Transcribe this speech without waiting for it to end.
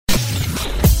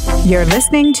You're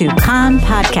listening to Kan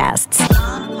Podcasts.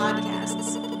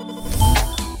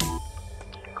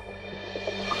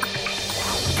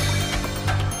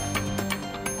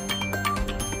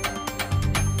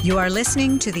 You are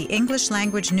listening to the English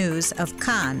language news of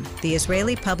Kan, the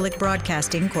Israeli Public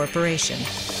Broadcasting Corporation.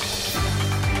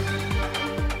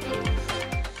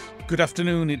 Good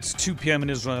afternoon, it's 2 p.m. in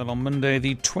Israel on Monday,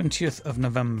 the 20th of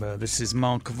November. This is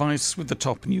Mark Weiss with the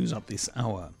top news at this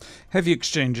hour. Heavy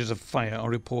exchanges of fire are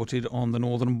reported on the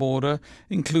northern border,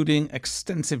 including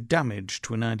extensive damage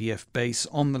to an IDF base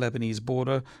on the Lebanese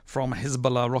border from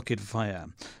Hezbollah rocket fire.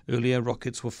 Earlier,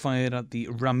 rockets were fired at the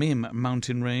Ramim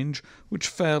mountain range, which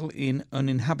fell in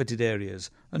uninhabited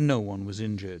areas, and no one was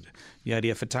injured. The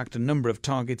IDF attacked a number of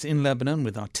targets in Lebanon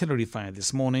with artillery fire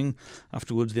this morning.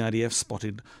 Afterwards, the IDF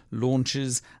spotted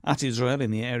launches at Israel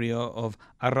in the area of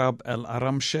Arab el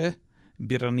Aramsheh,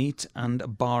 Biranit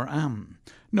and Bar Am.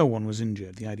 No one was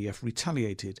injured. The IDF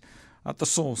retaliated at the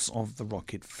source of the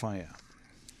rocket fire.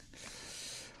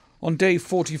 On day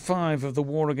 45 of the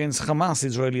war against Hamas,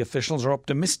 Israeli officials are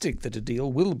optimistic that a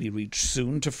deal will be reached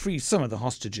soon to free some of the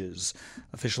hostages.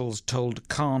 Officials told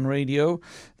Kan Radio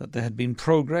that there had been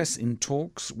progress in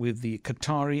talks with the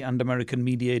Qatari and American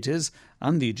mediators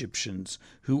and the Egyptians,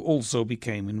 who also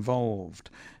became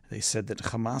involved. They said that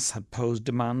Hamas had posed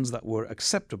demands that were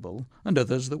acceptable and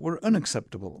others that were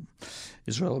unacceptable.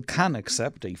 Israel can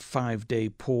accept a 5-day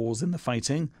pause in the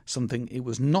fighting, something it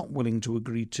was not willing to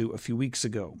agree to a few weeks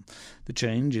ago. The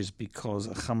change is because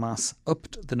Hamas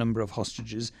upped the number of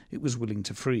hostages it was willing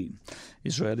to free.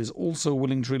 Israel is also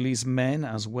willing to release men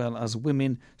as well as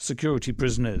women security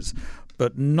prisoners,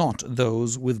 but not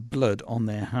those with blood on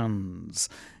their hands.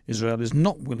 Israel is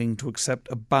not willing to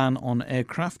accept a ban on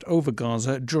aircraft over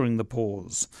Gaza during the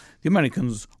pause. The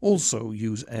Americans also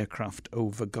use aircraft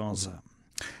over Gaza.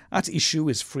 At issue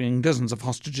is freeing dozens of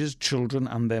hostages, children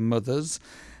and their mothers.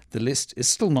 The list is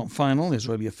still not final.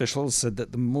 Israeli officials said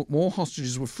that the more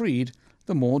hostages were freed,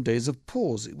 the more days of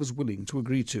pause it was willing to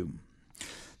agree to.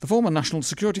 The former National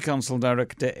Security Council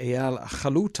Director Eyal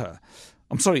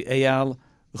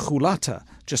Chulata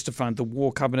justified the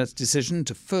War Cabinet's decision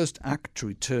to first act to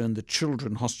return the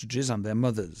children hostages and their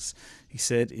mothers. He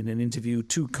said in an interview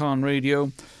to Kan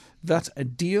Radio that a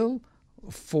deal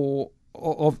of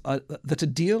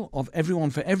everyone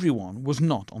for everyone was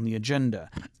not on the agenda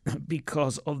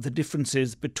because of the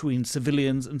differences between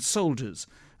civilians and soldiers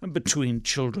and between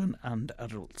children and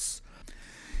adults.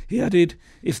 He added,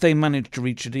 if they manage to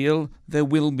reach a deal, there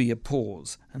will be a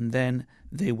pause and then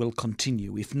they will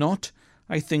continue. If not,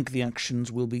 I think the actions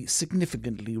will be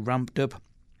significantly ramped up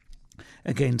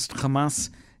against Hamas,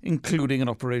 including an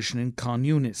operation in Khan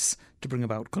Yunis, to bring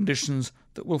about conditions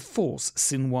that will force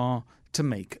Sinwar to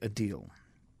make a deal.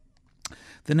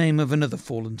 The name of another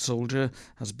fallen soldier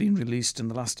has been released in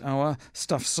the last hour.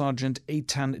 Staff Sergeant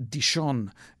Eitan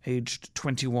Dishon, aged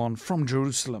 21, from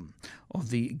Jerusalem, of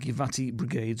the Givati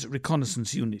Brigade's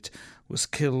reconnaissance unit, was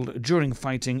killed during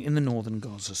fighting in the northern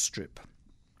Gaza Strip.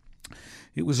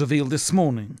 It was revealed this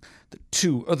morning that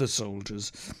 2 other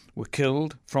soldiers were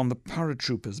killed from the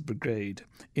Paratroopers Brigade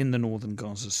in the northern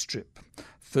Gaza Strip.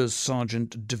 First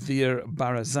Sergeant Devir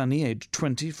Barazani, aged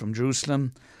 20, from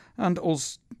Jerusalem, and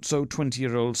also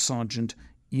 20-year-old Sergeant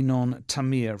Inon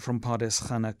Tamir from Pardes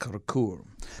Chana Karakur.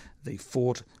 They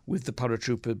fought with the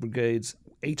Paratrooper Brigade's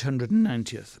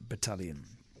 890th Battalion.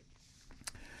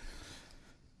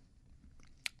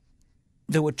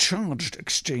 There were charged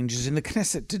exchanges in the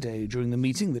Knesset today during the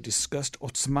meeting that discussed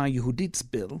Otzma Yehudit's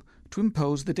bill to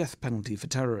impose the death penalty for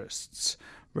terrorists.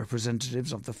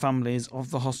 Representatives of the families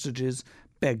of the hostages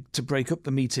begged to break up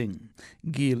the meeting.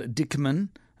 Gil Dickman,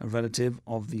 a relative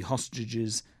of the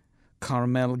hostages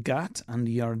Carmel Gat and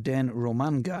Yarden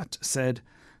Roman Gat, said,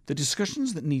 the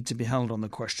discussions that need to be held on the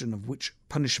question of which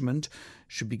punishment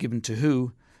should be given to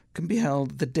who can be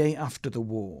held the day after the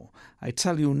war. I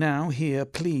tell you now, here,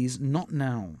 please, not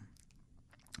now.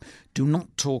 Do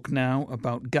not talk now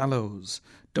about gallows.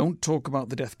 Don't talk about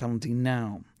the death penalty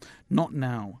now. Not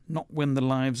now. Not when the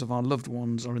lives of our loved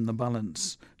ones are in the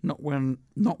balance. Not when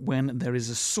there is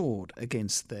a sword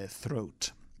against their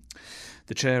throat.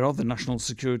 The chair of the National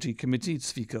Security Committee,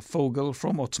 Tzvika Fogel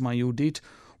from Otzma Yehudit,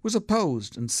 was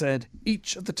opposed and said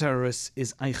each of the terrorists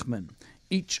is Eichmann.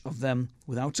 Each of them,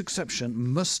 without exception,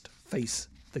 must face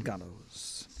the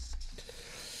gallows.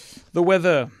 The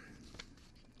weather.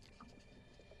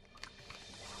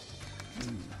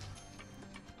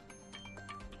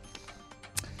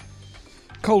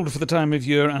 Cold for the time of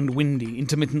year and windy.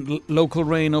 Intermittent local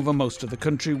rain over most of the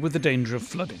country with the danger of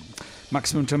flooding.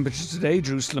 Maximum temperature today,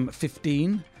 Jerusalem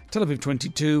 15, Tel Aviv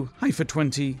 22, Haifa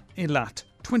 20, Eilat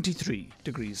 23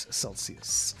 degrees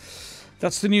Celsius.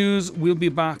 That's the news. We'll be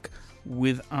back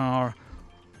with our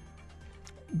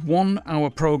 1 hour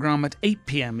programme at 8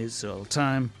 p.m. Israel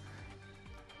time.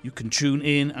 You can tune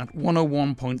in at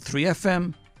 101.3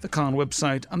 FM, the Khan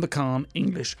website and the Khan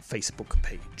English Facebook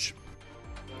page.